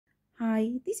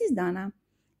Hi, this is Dana,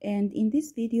 and in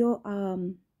this video,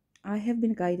 I have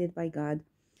been guided by God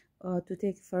to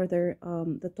take further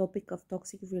the topic of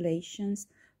toxic relations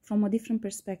from a different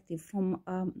perspective, from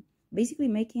basically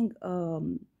making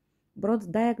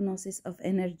broad diagnosis of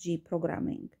energy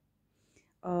programming.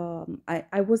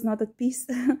 I was not at peace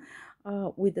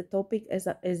with the topic as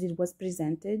it was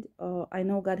presented. I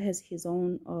know God has His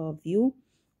own view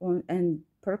on and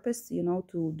purpose,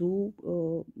 to do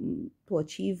to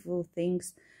achieve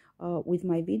things with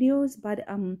my videos, but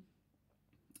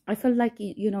I felt like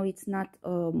it's not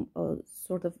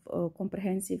sort of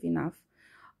comprehensive enough.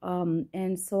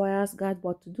 And so I asked God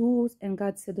what to do, and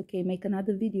God said, okay, make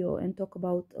another video and talk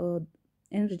about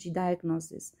energy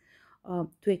diagnosis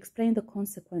to explain the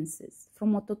consequences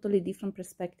from a totally different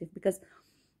perspective. Because,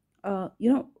 I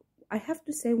have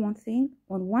to say one thing.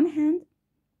 On one hand,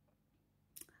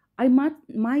 I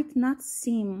might not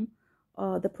seem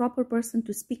the proper person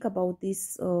to speak about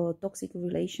these toxic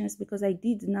relations, because I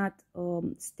did not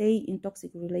stay in toxic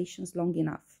relations long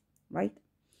enough, right?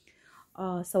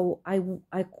 So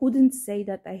I couldn't say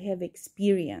that I have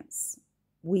experience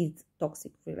with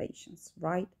toxic relations,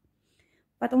 right?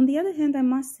 But on the other hand, I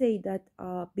must say that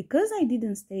because I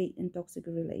didn't stay in toxic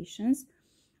relations,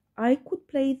 I could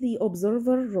play the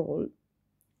observer role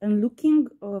and looking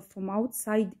from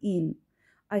outside in.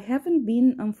 I haven't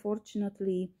been,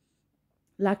 unfortunately,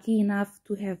 lucky enough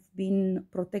to have been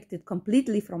protected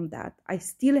completely from that. I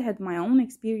still had my own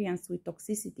experience with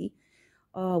toxicity,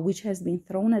 which has been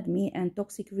thrown at me, and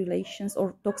toxic relations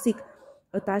or toxic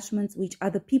attachments which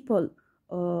other people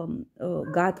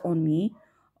got on me.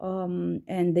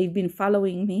 And they've been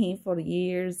following me for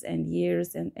years and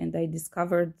years, and I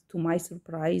discovered, to my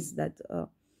surprise, that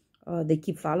they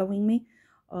keep following me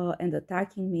and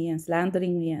attacking me and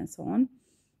slandering me and so on.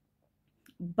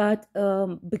 But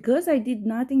because I did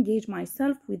not engage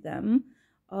myself with them,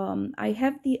 I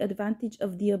have the advantage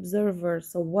of the observer,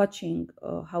 so watching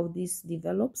how this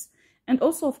develops. And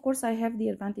also, of course, I have the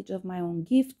advantage of my own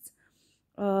gifts.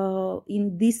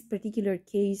 In this particular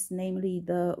case, namely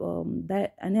the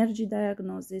energy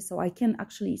diagnosis, so I can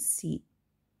actually see.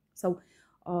 So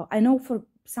I know for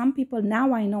some people,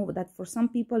 now I know that for some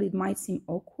people it might seem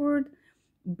awkward,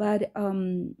 but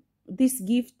this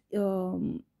gift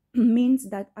means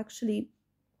that actually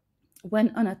when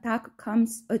an attack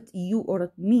comes at you or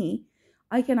at me,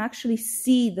 I can actually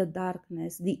see the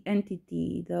darkness, the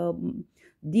entity, the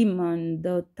demon,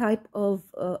 the type of,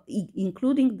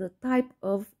 including the type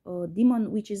of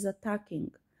demon which is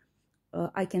attacking.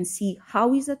 I can see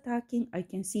how he's attacking. I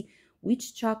can see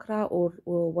which chakra or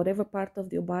whatever part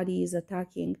of your body is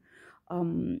attacking.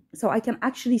 So I can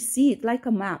actually see it like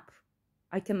a map.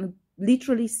 I can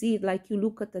literally see it like you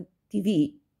look at a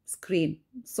TV screen,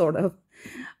 sort of.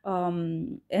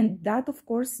 And that, of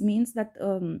course, means that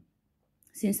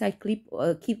since I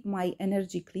keep my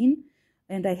energy clean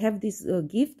and I have this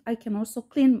gift, I can also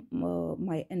clean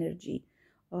my energy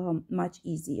much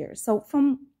easier. So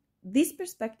from this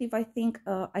perspective, I think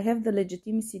I have the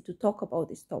legitimacy to talk about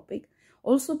this topic,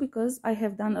 also because I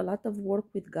have done a lot of work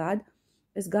with God,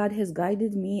 as God has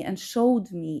guided me and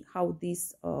showed me how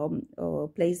this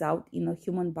plays out in a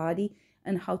human body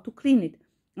and how to clean it.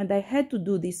 And I had to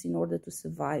do this in order to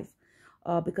survive,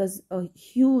 because a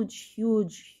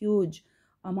huge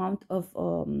amount of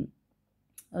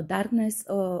darkness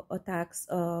attacks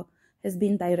has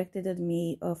been directed at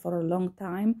me for a long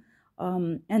time.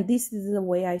 And this is the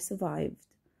way I survived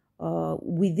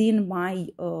within my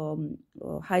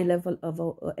high level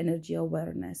of energy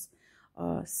awareness.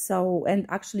 And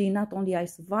actually not only I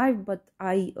survived, but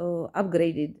I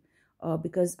upgraded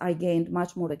because I gained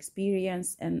much more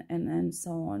experience and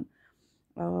so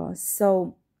on.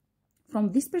 So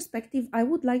from this perspective, I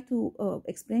would like to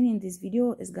explain in this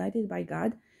video, as guided by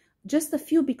God, just a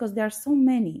few, because there are so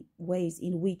many ways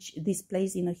in which this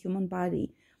plays in a human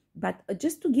body. But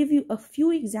just to give you a few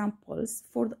examples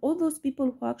for all those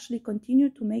people who actually continue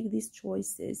to make these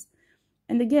choices.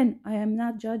 And again, I am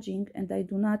not judging, and I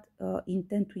do not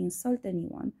intend to insult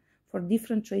anyone for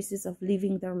different choices of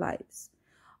living their lives.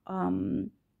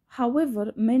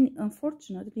 However,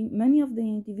 unfortunately, many of the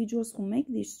individuals who make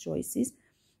these choices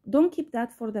don't keep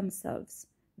that for themselves.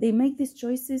 They make these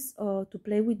choices to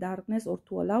play with darkness, or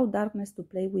to allow darkness to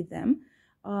play with them.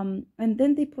 And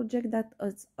then they project that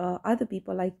as other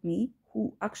people like me,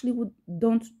 who actually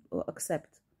don't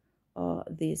accept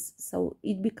this. So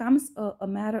it becomes a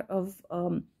matter of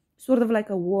sort of like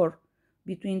a war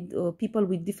between people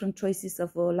with different choices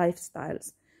of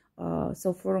lifestyles.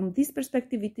 So from this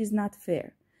perspective, it is not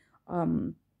fair.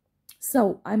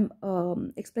 So I'm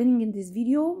explaining in this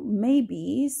video,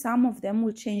 maybe some of them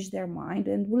will change their mind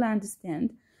and will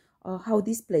understand how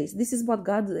this plays. This is what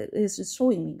God is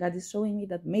showing me. God is showing me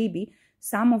that maybe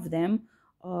some of them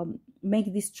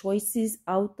make these choices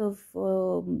out of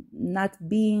not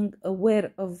being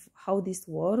aware of how this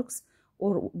works,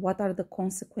 or what are the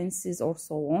consequences, or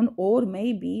so on. Or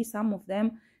maybe some of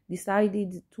them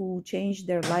decided to change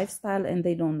their lifestyle and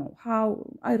they don't know how.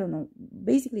 I don't know.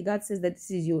 Basically, God says that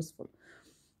this is useful.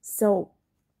 So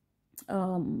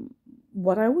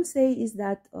what I will say is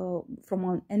that from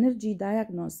an energy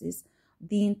diagnosis,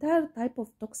 the entire type of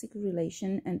toxic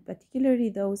relation, and particularly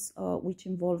those which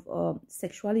involve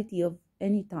sexuality of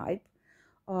any type,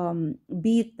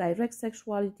 be it direct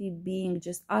sexuality, being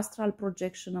just astral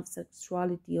projection of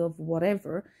sexuality of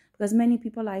whatever, because many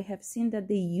people I have seen that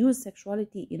they use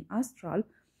sexuality in astral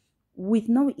with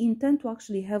no intent to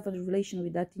actually have a relation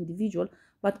with that individual,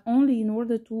 but only in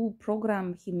order to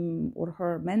program him or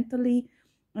her mentally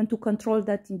and to control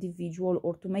that individual,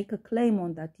 or to make a claim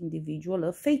on that individual,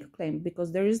 a fake claim,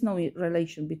 because there is no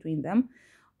relation between them.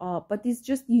 But it's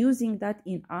just using that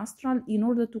in astral in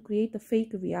order to create a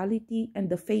fake reality and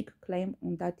the fake claim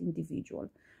on that individual.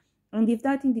 And if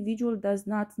that individual does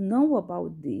not know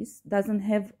about this, doesn't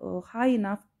have a high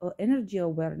enough energy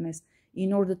awareness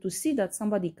in order to see that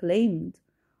somebody claimed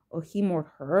him or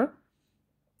her,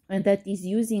 and that is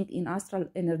using in astral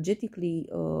energetically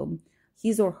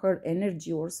his or her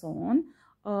energy or so on,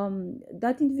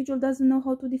 that individual doesn't know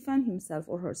how to defend himself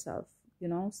or herself, you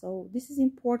know. So this is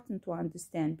important to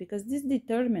understand, because this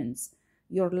determines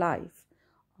your life,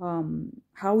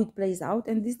 how it plays out,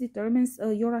 and this determines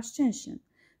your ascension.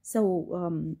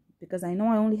 So because I know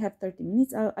I only have 30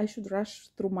 minutes, I should rush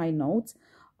through my notes.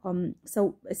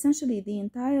 So essentially the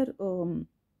entire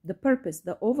the purpose,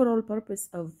 the overall purpose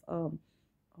of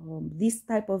this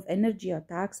type of energy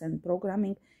attacks and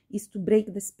programming is to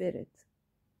break the spirit.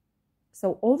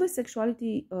 So all the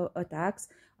sexuality attacks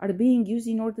are being used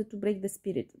in order to break the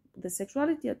spirit. The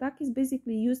sexuality attack is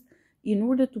basically used in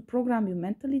order to program you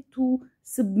mentally to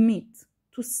submit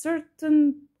to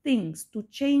certain things, to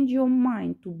change your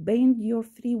mind, to bend your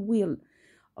free will,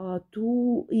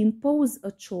 to impose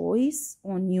a choice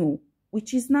on you,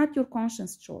 which is not your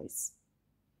conscious choice.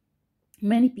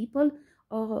 Many people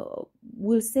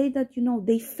will say that, you know,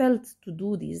 they felt to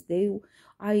do this.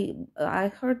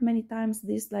 I heard many times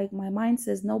this, like, my mind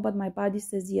says no, but my body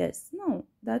says yes. No,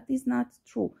 that is not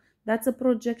true. That's a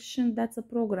projection, that's a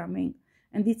programming,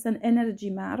 and it's an energy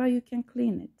matter. You can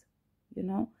clean it, you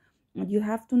know, and you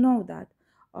have to know that.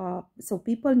 So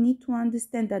people need to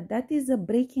understand that that is a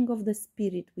breaking of the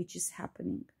spirit which is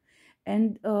happening.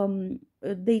 And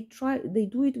they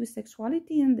do it with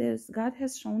sexuality, and as God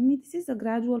has shown me, this is a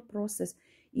gradual process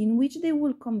in which they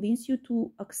will convince you to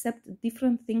accept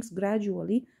different things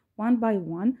gradually, one by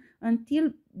one, until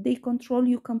they control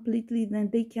you completely. Then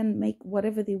they can make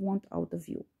whatever they want out of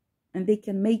you, and they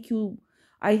can make you,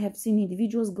 I have seen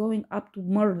individuals going up to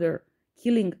murder,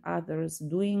 killing others,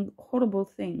 doing horrible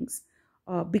things,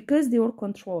 because they were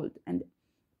controlled. And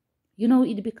you know,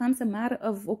 it becomes a matter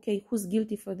of, okay, who's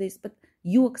guilty for this? But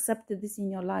you accepted this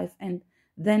in your life, and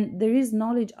then there is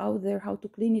knowledge out there how to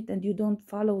clean it, and you don't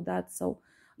follow that. So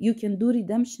you can do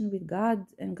redemption with God,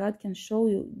 and God can show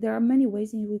you. There are many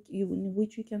ways in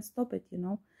which you can stop it, you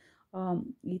know.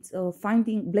 It's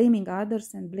blaming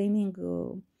others and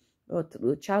blaming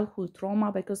childhood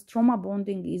trauma, because trauma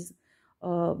bonding is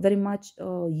very much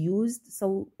used.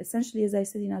 So essentially, as I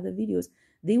said in other videos,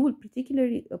 they will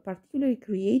particularly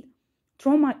create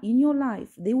trauma in your life.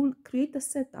 They will create a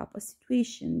setup, a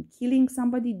situation, killing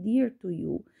somebody dear to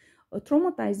you,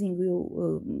 traumatizing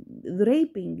you,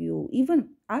 raping you. Even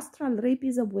astral rape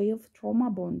is a way of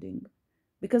trauma bonding,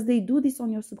 because they do this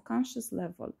on your subconscious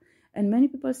level. And many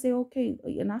people say, okay,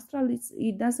 in astral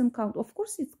it doesn't count. Of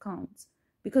course it counts,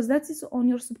 because that is on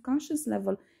your subconscious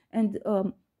level. And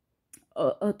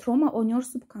a trauma on your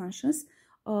subconscious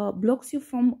blocks you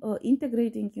from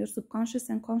integrating your subconscious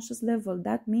and conscious level.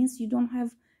 That means you don't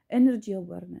have energy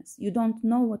awareness. You don't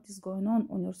know what is going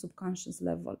on your subconscious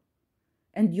level.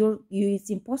 And it's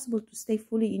impossible to stay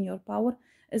fully in your power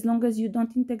as long as you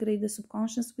don't integrate the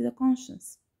subconscious with the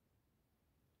conscious.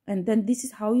 And then this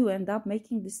is how you end up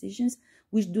making decisions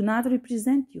which do not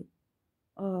represent you.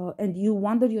 And you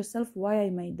wonder yourself, why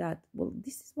I made that. Well,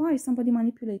 this is why somebody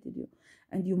manipulated you.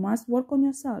 And you must work on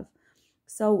yourself.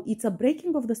 So it's a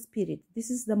breaking of the spirit. This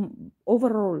is the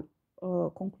overall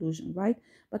conclusion, right?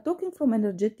 But talking from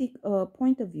energetic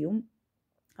point of view,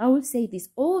 I will say this: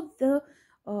 all the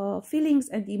feelings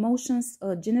and emotions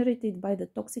generated by the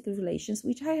toxic relations,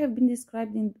 which I have been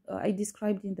described in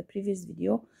the previous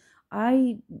video,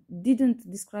 I didn't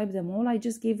describe them all. I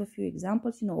just gave a few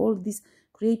examples. You know, all this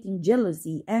creating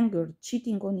jealousy, anger,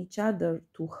 cheating on each other,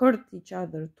 to hurt each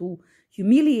other, to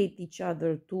humiliate each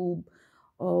other, to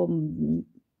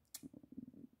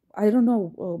I don't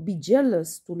know, be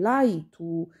jealous, to lie,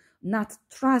 to not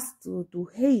trust, to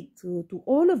hate, to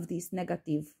all of these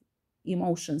negative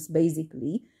emotions,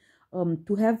 basically,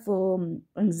 to have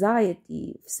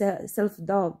anxiety,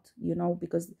 self-doubt, you know,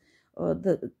 because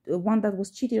the one that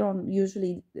was cheated on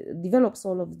usually develops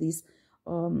all of this,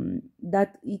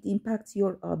 that it impacts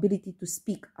your ability to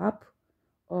speak up.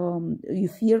 You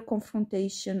fear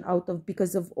confrontation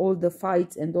because of all the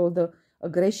fights and all the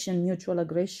aggression, mutual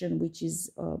aggression, which is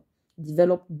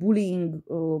developed, bullying,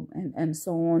 and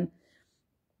so on.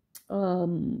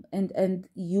 And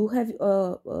you have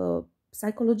a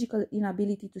psychological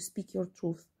inability to speak your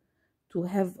truth, to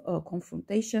have a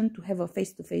confrontation, to have a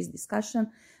face-to-face discussion.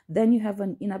 Then you have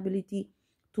an inability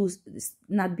to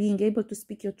not being able to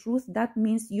speak your truth. That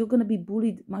means you're going to be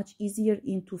bullied much easier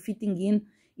into fitting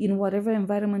in whatever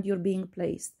environment you're being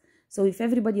placed. So if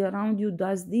everybody around you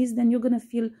does this, then you're going to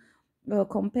feel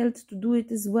compelled to do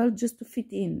it as well, just to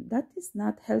fit in. That is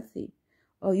not healthy.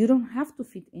 You don't have to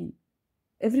fit in.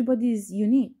 Everybody is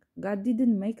unique. God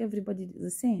didn't make everybody the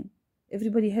same.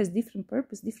 Everybody has different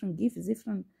purpose, different gifts,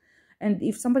 different. And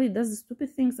if somebody does stupid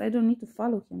things, I don't need to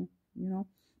follow him, you know.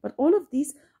 But all of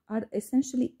these are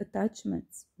essentially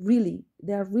attachments. Really,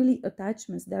 they are really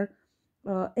attachments. They're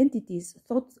entities,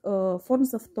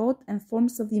 forms of thought and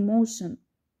forms of emotion.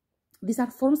 These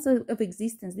are forms of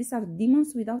existence. These are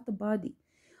demons without a body.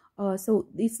 So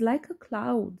it's like a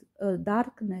cloud, a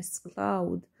darkness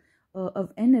cloud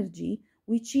of energy,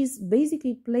 which is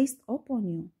basically placed upon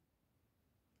you.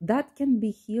 That can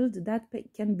be healed, that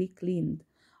can be cleaned.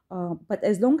 But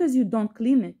as long as you don't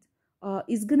clean it,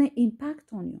 it's going to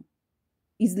impact on you.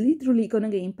 It's literally going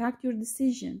to impact your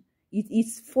decision. It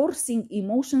is forcing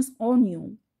emotions on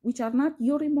you, which are not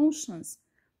your emotions.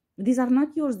 These are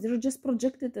not yours. They're just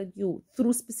projected at you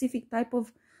through specific type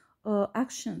of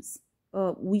actions,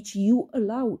 which you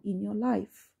allow in your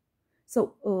life.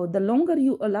 So the longer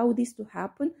you allow this to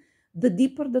happen, the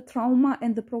deeper the trauma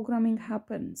and the programming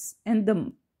happens. And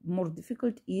the more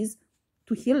difficult is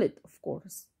to heal it, of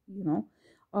course, you know.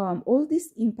 All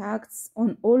this impacts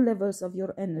on all levels of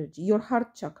your energy, your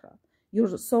heart chakra,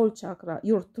 your soul chakra,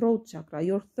 your throat chakra,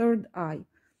 your third eye.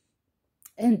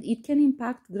 And it can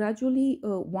impact gradually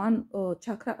one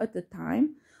chakra at a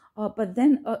time. But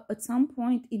then at some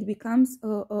point, it becomes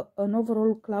an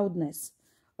overall cloudness,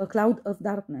 a cloud of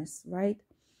darkness, right?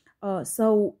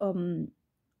 So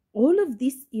all of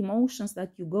these emotions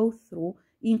that you go through,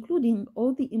 including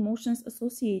all the emotions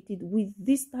associated with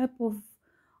this type of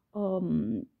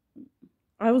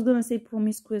I was going to say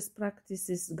promiscuous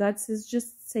practices. God says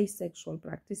just say sexual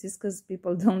practices, because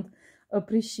people don't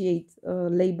appreciate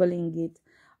labeling it.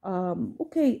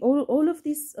 Okay, all of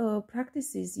these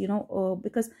practices, you know,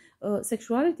 because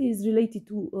sexuality is related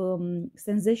to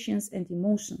sensations and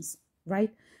emotions,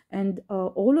 right? And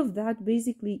all of that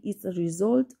basically is a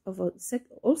result of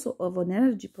also of an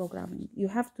energy programming. You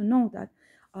have to know that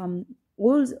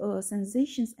all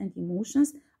sensations and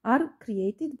emotions are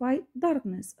created by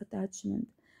darkness attachment,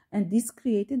 and this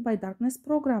created by darkness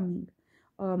programming.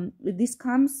 This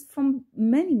comes from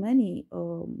many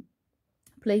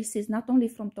places, not only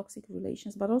from toxic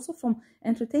relations, but also from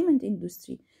entertainment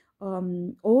industry.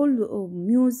 All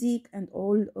music and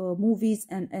all movies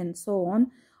and so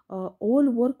on, all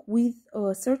work with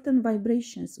certain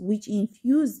vibrations which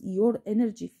infuse your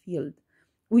energy field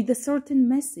with a certain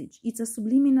message. It's a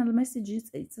subliminal message.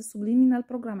 It's a subliminal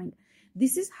programming.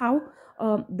 This is how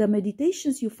the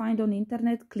meditations you find on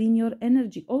internet clean your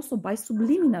energy, also by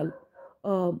subliminal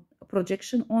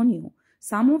projection on you.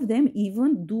 Some of them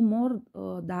even do more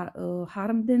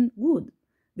harm than good,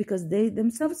 because they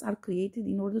themselves are created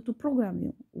in order to program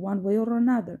you one way or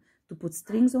another, to put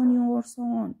strings on you or so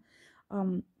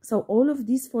on. So all of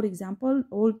this, for example,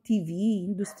 all TV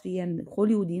industry and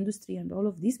Hollywood industry and all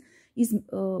of this is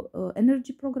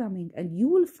energy programming. And you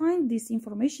will find this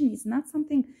information is not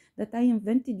something that I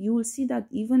invented. You will see that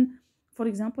even, for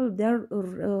example, there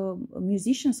are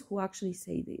musicians who actually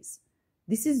say this.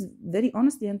 This is very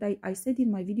honestly, and I said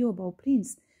in my video about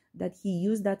Prince that he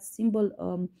used that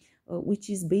symbol, which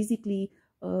is basically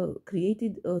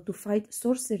created to fight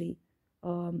sorcery.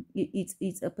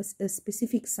 It's a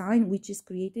specific sign which is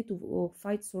created to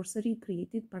fight sorcery,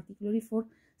 created particularly for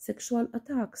sexual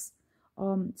attacks.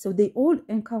 So they all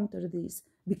encounter this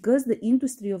because the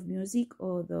industry of music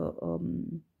or the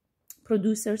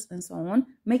producers and so on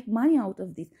make money out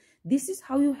of this. This is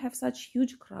how you have such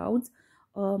huge crowds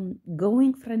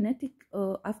going frenetic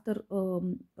after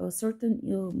a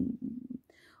certain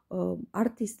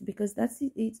artist, because that's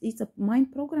it. It's a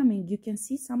mind programming. You can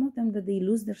see some of them that they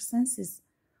lose their senses.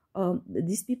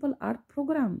 These people are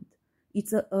programmed.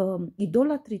 It's a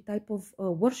idolatry type of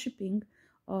worshipping,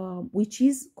 which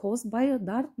is caused by a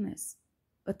darkness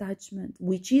attachment,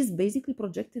 which is basically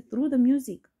projected through the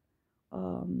music.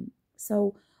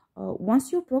 So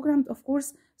once you're programmed, of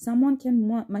course, someone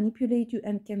can manipulate you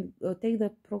and can take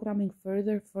the programming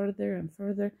further and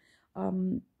further.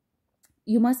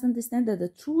 You must understand that the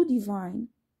true divine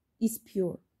is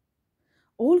pure.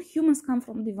 All humans come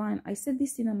from divine. I said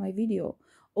this in my video.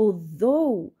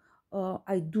 Although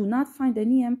I do not find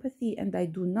any empathy and I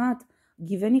do not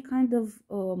give any kind of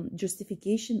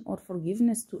justification or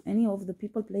forgiveness to any of the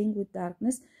people playing with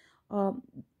darkness,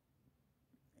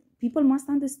 people must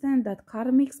understand that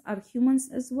karmics are humans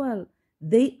as well.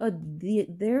 They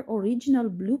their original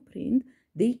blueprint,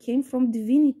 they came from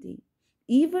divinity.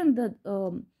 Even the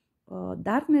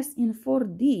darkness in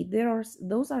 4D,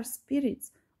 those are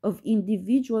spirits of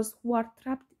individuals who are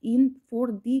trapped in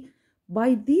 4D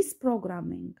by this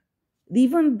programming.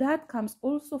 Even that comes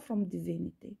also from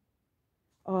divinity.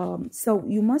 So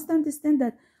you must understand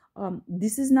that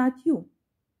this is not you.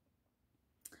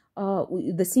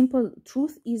 The simple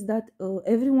truth is that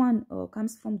everyone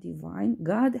comes from divine.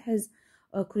 God has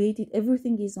created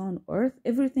everything is on earth.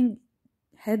 Everything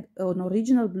had an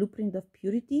original blueprint of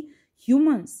purity.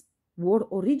 Humans were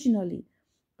originally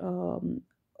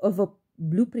of a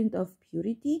blueprint of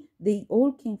purity. They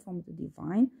all came from the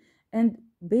divine. And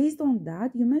based on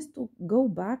that, you must go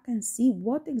back and see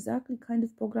what exactly kind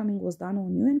of programming was done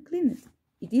on you and clean it.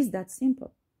 It is that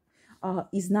simple.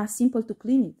 It's not simple to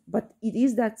clean it, but it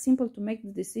is that simple to make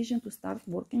the decision to start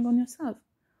working on yourself,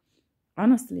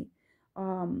 honestly.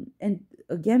 And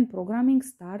again, programming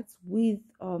starts with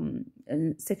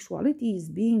sexuality is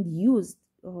being used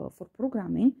for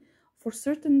programming for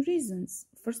certain reasons.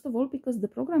 First of all, because the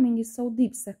programming is so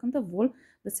deep. Second of all,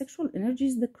 the sexual energy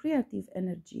is the creative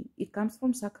energy. It comes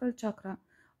from sacral chakra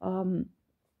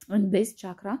and base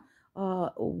chakra,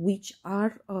 which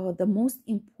are the most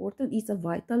important. It's a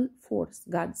vital force.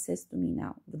 God says to me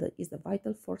now, is the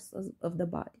vital force of the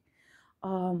body.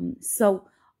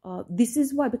 This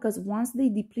is why, because once they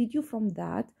deplete you from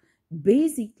that,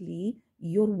 basically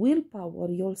your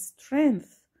willpower, your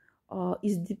strength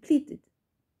is depleted.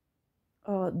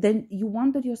 Then you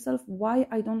wonder yourself, why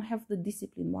I don't have the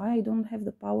discipline, why I don't have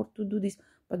the power to do this.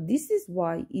 But this is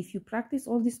why, if you practice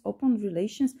all these open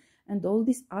relations and all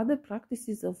these other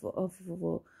practices of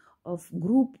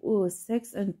group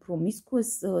sex and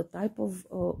promiscuous type of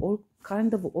all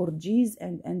kind of orgies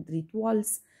and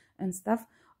rituals and stuff,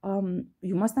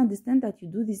 you must understand that you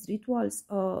do these rituals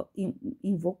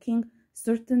invoking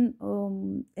certain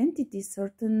entities,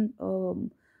 certain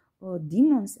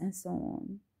demons and so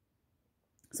on.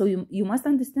 So you must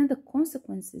understand the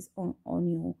consequences on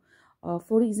you.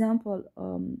 For example,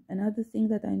 another thing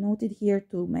that I noted here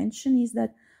to mention is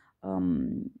that I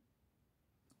don't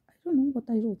know what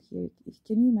I wrote here.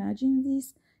 Can you imagine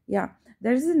this? Yeah,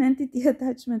 there's an entity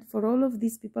attachment for all of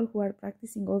these people who are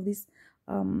practicing all these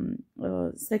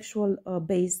sexual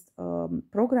based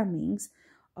programmings,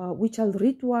 which are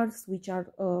rituals, which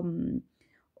are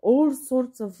all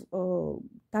sorts of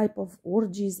type of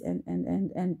orgies,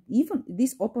 and even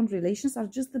these open relations are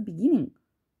just the beginning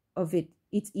of it.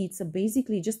 It's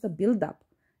basically just a build-up,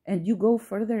 and you go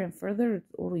further and further,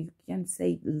 or you can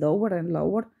say lower and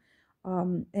lower,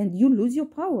 and you lose your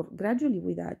power gradually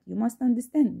with that. You must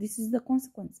understand this is the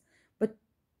consequence. But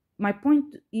my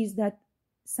point is that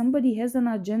somebody has an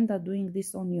agenda doing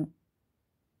this on you,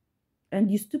 and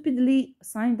you stupidly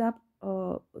signed up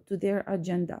to their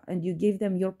agenda, and you gave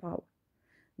them your power.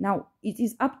 Now it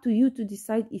is up to you to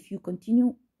decide if you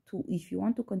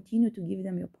want to continue to give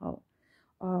them your power.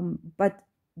 But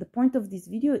the point of this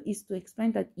video is to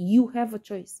explain that you have a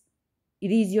choice.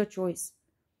 It is your choice.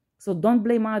 So don't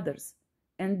blame others,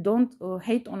 and don't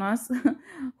hate on us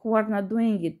who are not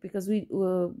doing it, because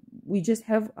we just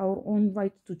have our own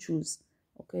right to choose.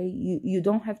 Okay, you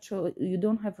don't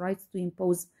have rights to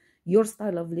impose your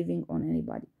style of living on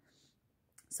anybody.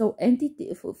 So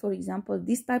entity, for example,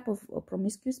 this type of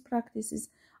promiscuous practices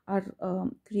are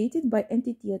created by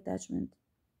entity attachment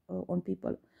on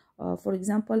people. For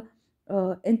example,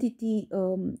 entity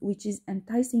which is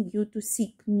enticing you to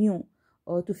seek new,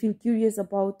 to feel curious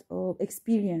about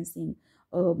experiencing,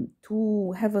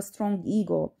 to have a strong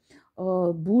ego,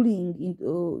 bullying,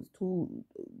 to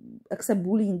accept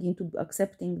bullying into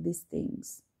accepting these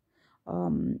things.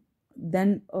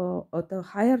 Then at a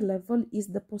higher level is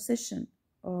the possession.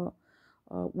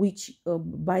 which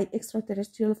by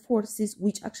extraterrestrial forces,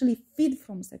 which actually feed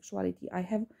from sexuality. I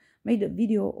have made a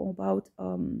video about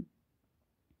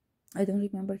I don't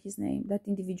remember his name, that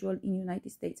individual in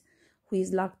United States who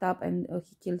is locked up and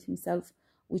he killed himself,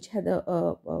 which had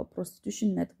a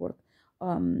prostitution network.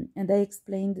 And I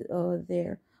explained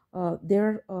there are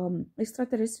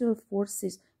extraterrestrial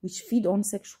forces which feed on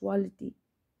sexuality.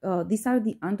 These are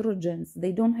the androgens.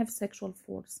 They don't have sexual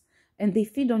force, and they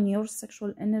feed on your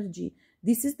sexual energy.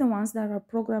 This is the ones that are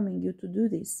programming you to do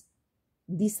this.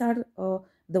 These are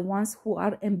the ones who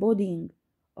are embodying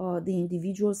the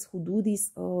individuals who do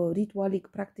these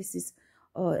ritualic practices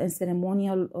and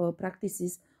ceremonial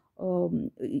practices,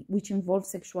 which involve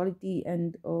sexuality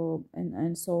and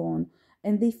so on.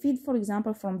 And they feed, for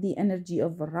example, from the energy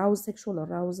of sexual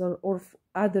arousal, or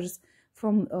others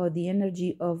from the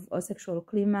energy of a sexual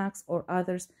climax, or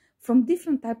others from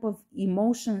different type of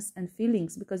emotions and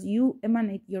feelings, because you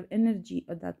emanate your energy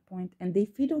at that point, and they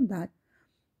feed on that.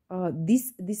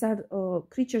 These are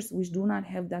creatures which do not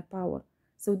have that power,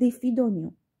 so they feed on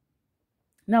you.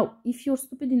 Now, if you're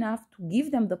stupid enough to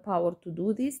give them the power to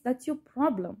do this, that's your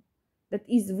problem. That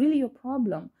is really your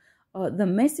problem. The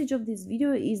message of this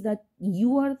video is that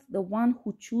you are the one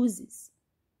who chooses.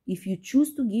 If you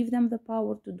choose to give them the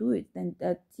power to do it, then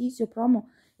that is your problem,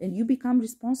 and you become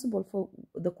responsible for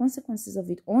the consequences of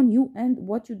it on you and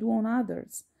what you do on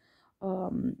others.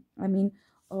 For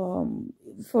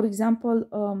example,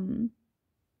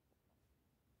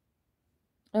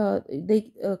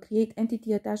 they create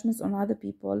entity attachments on other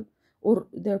people, or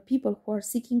there are people who are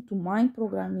seeking to mind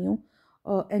program you.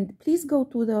 And please go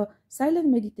to the silent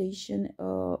meditation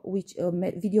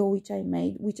video which I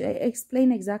made, which I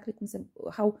explain exactly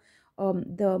how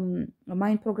the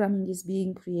mind programming is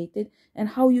being created, and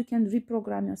how you can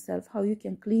reprogram yourself, how you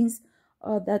can cleanse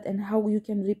that, and how you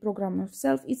can reprogram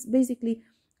yourself. It's basically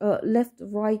left,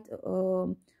 right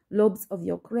lobes of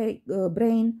your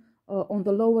brain, on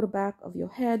the lower back of your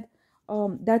head.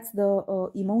 That's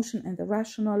the emotion and the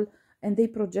rational, and they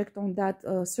project on that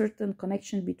certain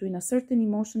connection between a certain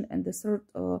emotion and the sort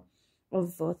of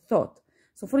thought.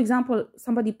 So, for example,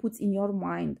 somebody puts in your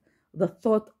mind the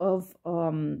thought of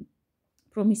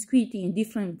promiscuity in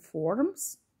different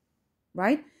forms,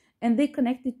 right? And they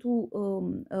connect it to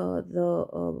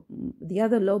the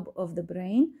other lobe of the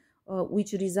brain,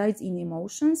 which resides in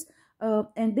emotions,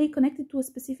 and they connect it to a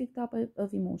specific type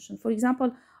of emotion. For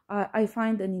example, I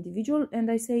find an individual and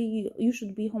I say, you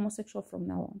should be homosexual from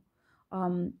now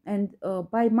on. And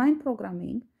by mind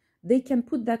programming, they can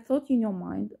put that thought in your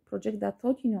mind, project that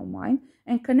thought in your mind,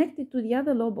 and connect it to the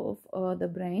other lobe of the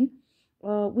brain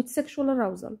with sexual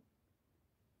arousal.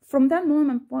 From that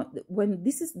moment, when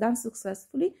this is done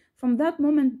successfully, from that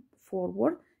moment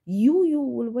forward, you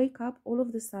will wake up all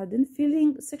of a sudden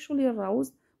feeling sexually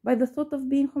aroused by the thought of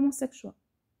being homosexual.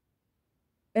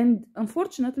 And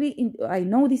unfortunately, I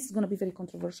know this is going to be very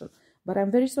controversial, but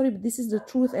I'm very sorry, but this is the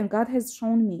truth, and God has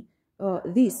shown me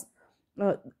this.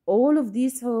 All of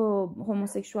this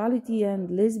homosexuality and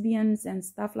lesbians and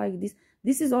stuff like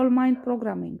this is all mind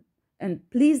programming. And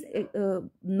please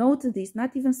note this,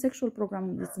 not even sexual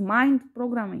programming, it's mind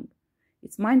programming.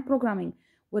 It's mind programming,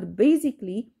 where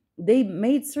basically they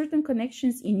made certain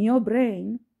connections in your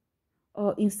brain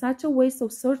in such a way so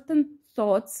certain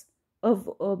thoughts of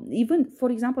even, for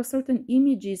example, certain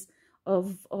images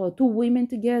of two women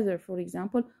together, for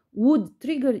example, would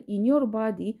trigger in your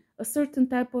body a certain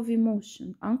type of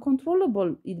emotion.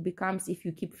 Uncontrollable it becomes if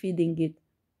you keep feeding it,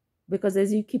 because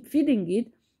as you keep feeding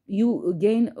it, you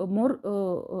gain more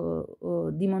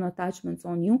demon attachments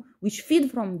on you, which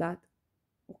feed from that.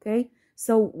 Okay,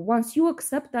 so once you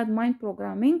accept that mind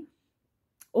programming,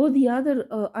 all the other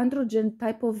androgen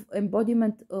type of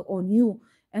embodiment on you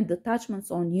and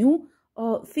attachments on you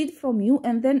feed from you,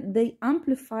 and then they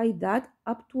amplify that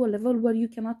up to a level where you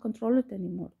cannot control it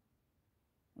anymore.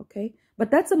 Okay,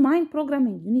 but that's a mind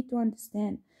programming. You need to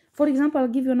understand. For example, I'll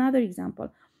give you another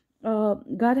example.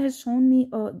 God has shown me,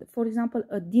 for example,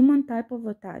 a demon type of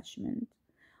attachment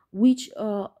which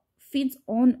feeds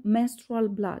on menstrual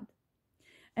blood.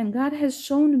 And God has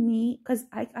shown me, because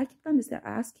I keep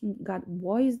asking God,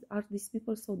 why are these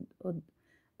people so,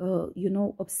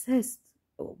 obsessed?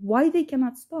 Why they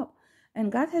cannot stop?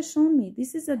 And God has shown me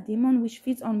this is a demon which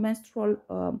feeds on menstrual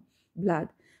blood,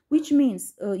 which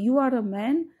means you are a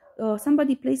man.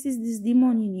 Somebody places this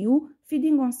demon in you,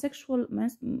 feeding on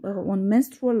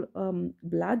menstrual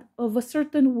blood of a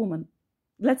certain woman.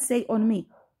 Let's say on me,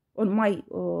 on my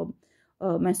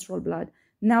menstrual blood.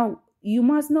 Now, you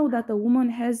must know that a woman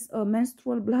has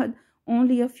menstrual blood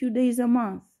only a few days a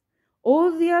month.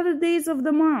 All the other days of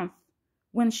the month,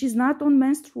 when she's not on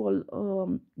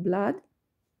menstrual blood,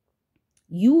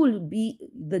 You will be,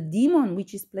 the demon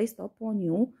which is placed upon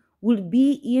you will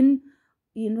be in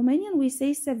Romanian we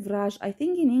say sevraj. I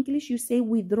think in English you say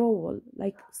withdrawal,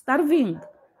 like starving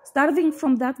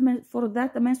from that for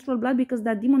that menstrual blood, because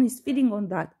that demon is feeding on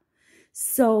that.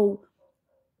 So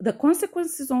the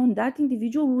consequences on that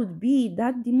individual would be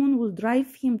that demon will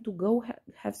drive him to go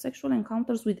have sexual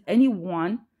encounters with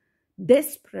anyone,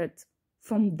 desperate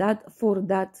from that, for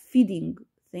that feeding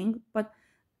thing, but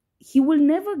he will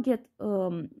never get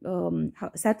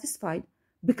satisfied,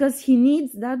 because he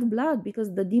needs that blood,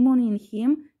 because the demon in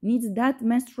him needs that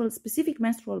specific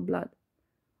menstrual blood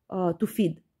to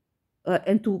feed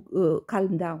and to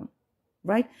calm down,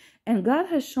 right? And God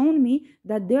has shown me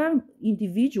that there are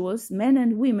individuals, men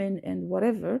and women and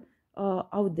whatever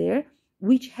out there,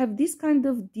 which have this kind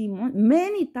of demon,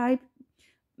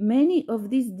 many of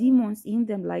these demons in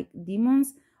them, like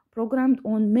demons programmed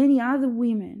on many other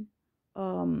women.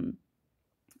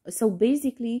 So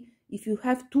basically, if you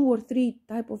have 2 or 3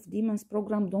 type of demons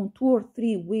programmed on 2 or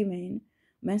 3 women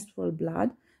menstrual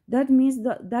blood, that means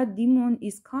that that demon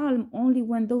is calm only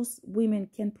when those women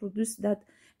can produce that.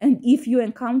 And if you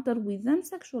encounter with them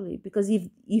sexually, because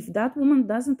if that woman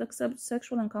doesn't accept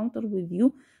sexual encounter with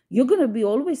you, you're going to be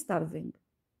always starving,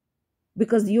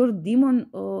 because your demon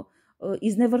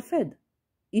is never fed.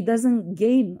 It doesn't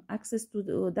gain access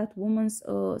to that woman's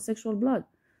sexual blood.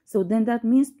 So then that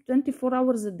means 24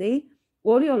 hours a day,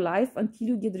 all your life, until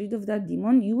you get rid of that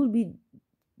demon, you will be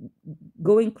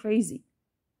going crazy,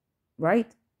 right?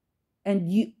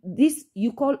 And this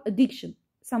you call addiction.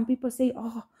 Some people say,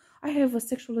 oh, I have a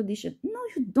sexual addiction. No,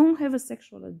 you don't have a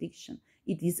sexual addiction.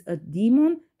 It is a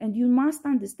demon, and you must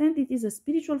understand it is a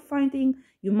spiritual fighting.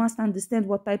 You must understand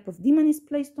what type of demon is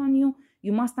placed on you.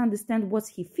 You must understand what's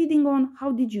he feeding on.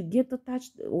 How did you get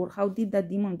attached, or how did that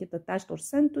demon get attached or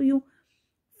sent to you?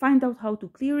 Find out how to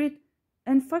clear it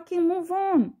and fucking move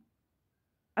on.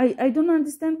 I don't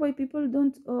understand why people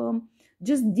don't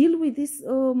just deal with this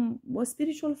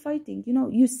spiritual fighting. You know,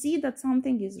 you see that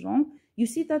something is wrong. You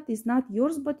see that it's not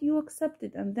yours, but you accept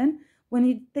it. And then when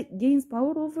it gains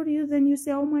power over you, then you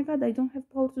say, oh my God, I don't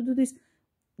have power to do this.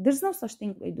 There's no such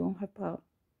thing, I don't have power.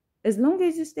 As long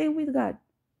as you stay with God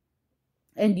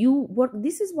and you work.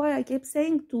 This is why I kept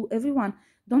saying to everyone,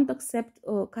 don't accept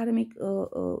karmic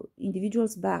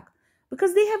individuals back,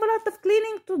 because they have a lot of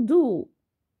cleaning to do.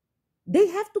 They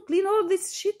have to clean all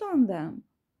this shit on them.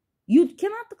 You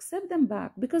cannot accept them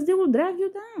back, because they will drag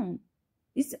you down.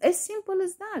 It's as simple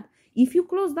as that. If you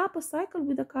closed up a cycle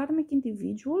with a karmic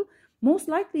individual, most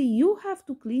likely you have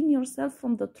to clean yourself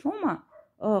from the trauma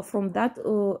from that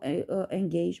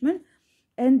engagement,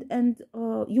 and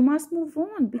you must move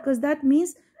on, because that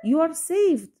means you are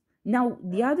saved. Now,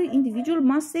 the other individual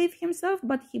must save himself,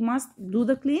 but he must do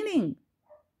the cleaning.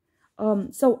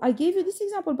 So I gave you this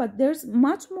example, but there's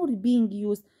much more being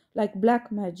used, like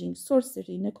black magic,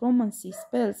 sorcery, necromancy,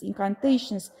 spells,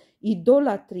 incantations,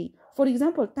 idolatry. For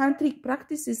example, tantric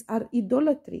practices are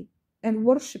idolatry and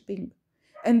worshipping.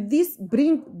 And this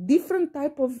bring different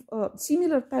type of,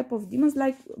 similar type of demons,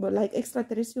 like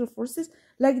extraterrestrial forces,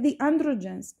 like the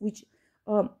androgens, which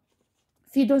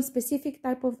feed on specific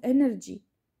type of energy.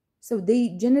 So they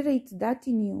generate that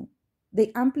in you.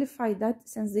 They amplify that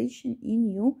sensation in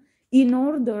you in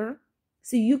order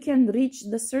so you can reach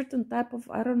the certain type of,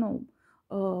 I don't know,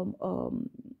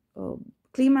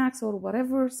 climax or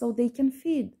whatever, so they can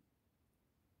feed.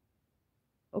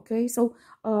 Okay, so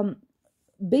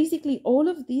basically all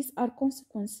of these are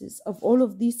consequences of all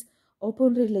of these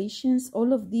open relations,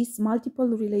 all of these multiple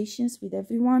relations with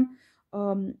everyone,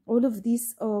 all of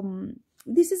these,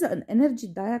 this is an energy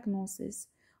diagnosis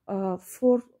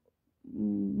for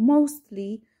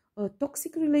mostly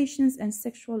toxic relations and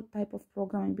sexual type of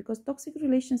programming, because toxic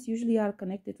relations usually are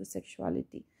connected to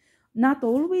sexuality. Not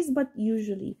always, but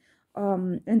usually.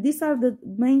 And these are the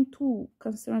main 2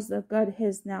 concerns that God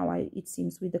has now, it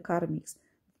seems, with the karmics: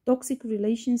 toxic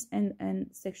relations and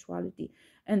sexuality.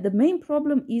 And the main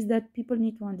problem is that people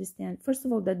need to understand, first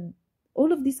of all, that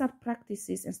all of these are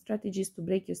practices and strategies to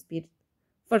break your spirit,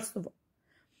 first of all,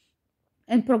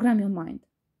 and program your mind.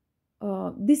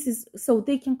 This is so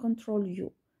they can control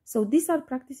you. So these are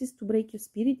practices to break your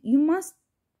spirit. You must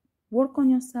work on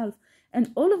yourself, and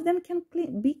all of them can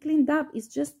be cleaned up. It's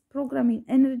just programming,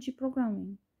 energy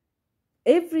programming.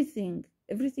 Everything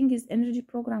is energy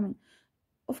programming.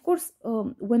 Of course,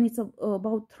 when it's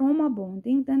about trauma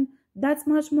bonding, then that's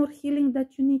much more healing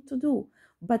that you need to do.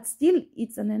 But still,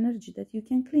 it's an energy that you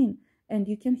can clean and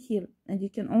you can heal, and you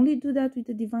can only do that with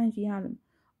the divine realm,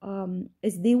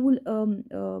 as they will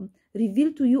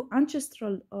reveal to you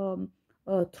ancestral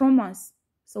traumas,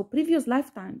 so previous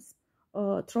lifetimes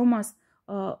traumas,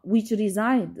 which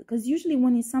reside, because usually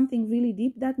when it's something really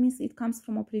deep, that means it comes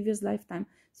from a previous lifetime.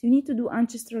 So you need to do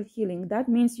ancestral healing. That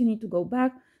means you need to go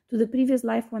back to the previous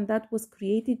life when that was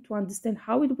created, to understand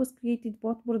how it was created,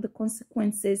 what were the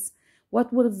consequences,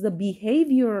 what was the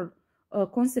behavioral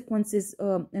consequences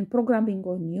and programming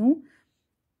on you,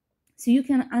 so you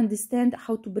can understand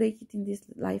how to break it in this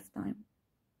lifetime.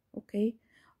 Okay,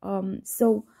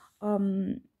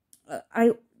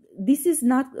 this is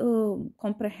not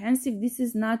comprehensive. This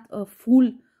is not a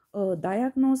full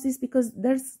diagnosis, because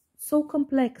there's so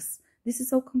complex. This is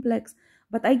so complex.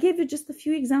 But I gave you just a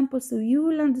few examples so you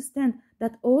will understand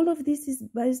that all of this is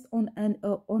based on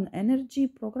energy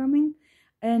programming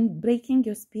and breaking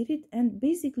your spirit. And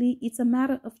basically, it's a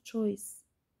matter of choice.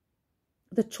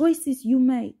 The choices you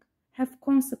make have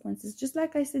consequences. Just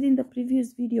like I said in the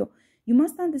previous video, you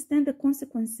must understand the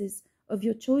consequences of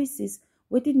your choices,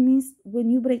 what it means when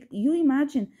you break. You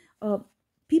imagine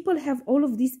people have all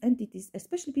of these entities,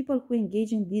 especially people who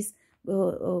engage in these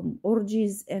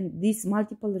orgies and these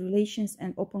multiple relations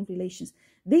and open relations.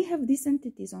 They have these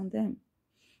entities on them.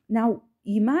 Now,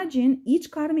 imagine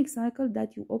each karmic cycle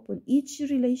that you open, each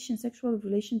relation, sexual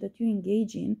relation that you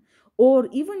engage in, or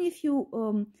even if you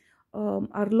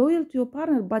are loyal to your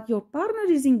partner, but your partner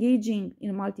is engaging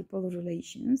in multiple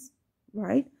relations,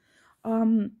 right?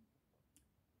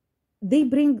 They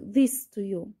bring this to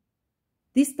you,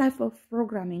 this type of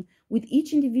programming. With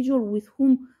each individual with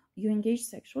whom you engage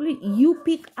sexually, you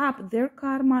pick up their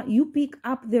karma, you pick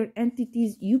up their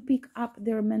entities, you pick up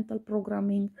their mental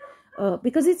programming,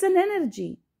 because it's an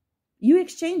energy. You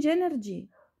exchange energy,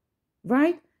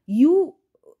 right? You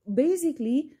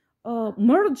basically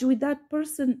merge with that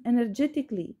person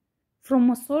energetically, from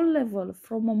a soul level,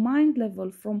 from a mind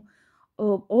level, from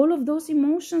all of those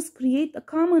emotions create a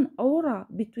common aura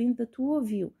between the two of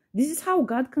you. This is how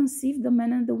God conceived the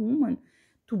man and the woman,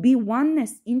 to be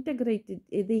oneness, integrated.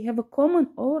 They have a common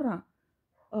aura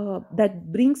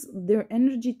that brings their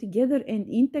energy together and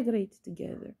integrate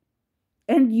together.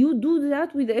 And you do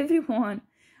that with everyone.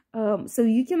 So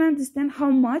you can understand how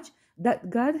much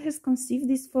that God has conceived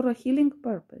this for a healing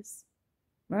purpose,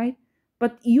 right?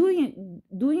 But you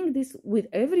doing this with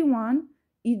everyone,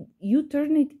 you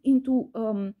turn it into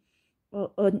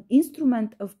an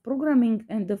instrument of programming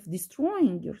and of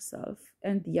destroying yourself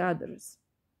and the others.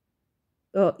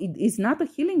 It is not a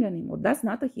healing anymore. That's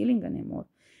not a healing anymore.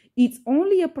 It's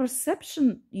only a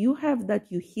perception you have that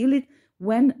you heal it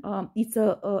when it's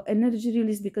a energy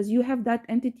release, because you have that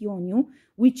entity on you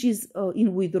which is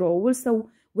in withdrawal. So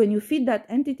when you feed that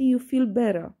entity, you feel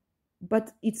better,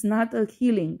 but it's not a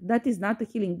healing. That is not a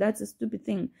healing. That's a stupid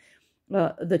thing.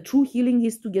 The true healing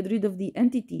is to get rid of the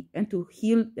entity and to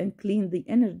heal and clean the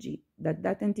energy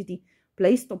that entity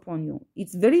placed upon you.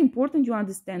 It's very important you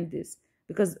understand this,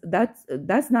 because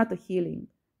that's not a healing.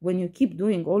 When you keep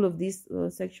doing all of these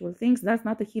sexual things, that's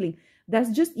not a healing. That's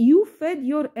just you fed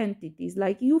your entities,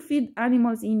 like you feed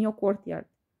animals in your courtyard,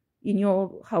 in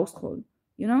your household,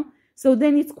 you know? So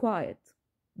then it's quiet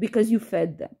because you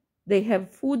fed them. They have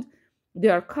food, they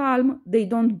are calm, they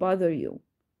don't bother you.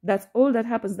 That's all that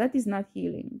happens. That is not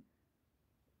healing.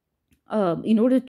 In order